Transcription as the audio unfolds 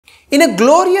In a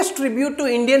glorious tribute to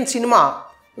Indian cinema,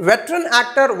 veteran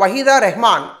actor Wahida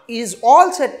Rahman is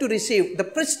all set to receive the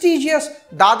prestigious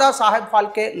DADASAHEB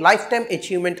PHALKE Lifetime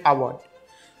Achievement Award.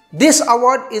 This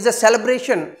award is a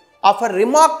celebration of a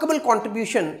remarkable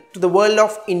contribution to the world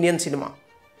of Indian cinema.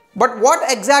 But what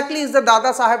exactly is the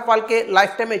DADASAHEB PHALKE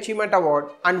Lifetime Achievement Award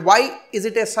and why is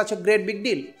it such a great big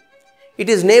deal? It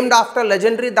is named after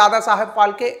legendary DADASAHEB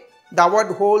PHALKE. The award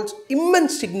holds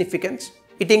immense significance.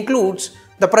 It includes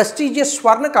the prestigious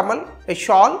Swarna Kamal, a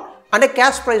shawl and a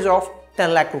cash prize of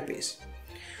 10 lakh rupees.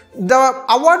 The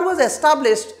award was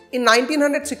established in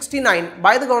 1969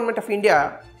 by the Government of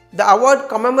India. The award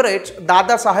commemorates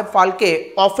DADASAHEB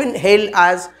PHALKE, often hailed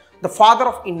as the father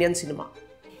of Indian cinema.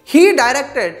 He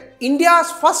directed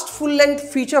India's first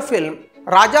full-length feature film,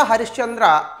 Raja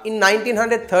Harishchandra, in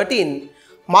 1913,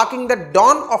 marking the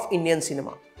dawn of Indian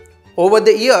cinema. Over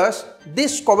the years,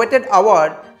 this coveted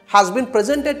award has been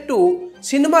presented to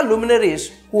cinema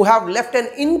luminaries who have left an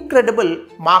incredible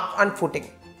mark and footing.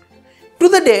 To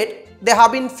the date, there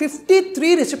have been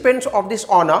 53 recipients of this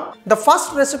honor. The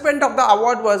first recipient of the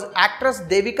award was actress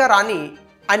Devika Rani,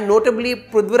 and notably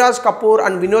Prithviraj Kapoor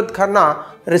and Vinod Khanna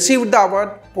received the award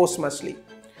posthumously.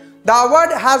 The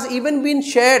award has even been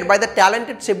shared by the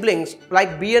talented siblings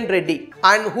like B.N. Reddy,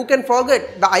 and who can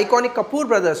forget the iconic Kapoor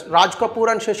brothers Raj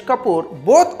Kapoor and Shashi Kapoor,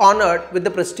 both honored with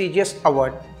the prestigious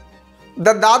award.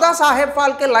 The DADASAHEB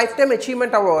PHALKE Lifetime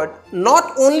Achievement Award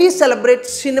not only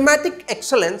celebrates cinematic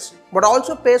excellence but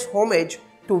also pays homage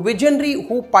to visionary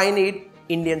who pioneered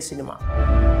Indian cinema.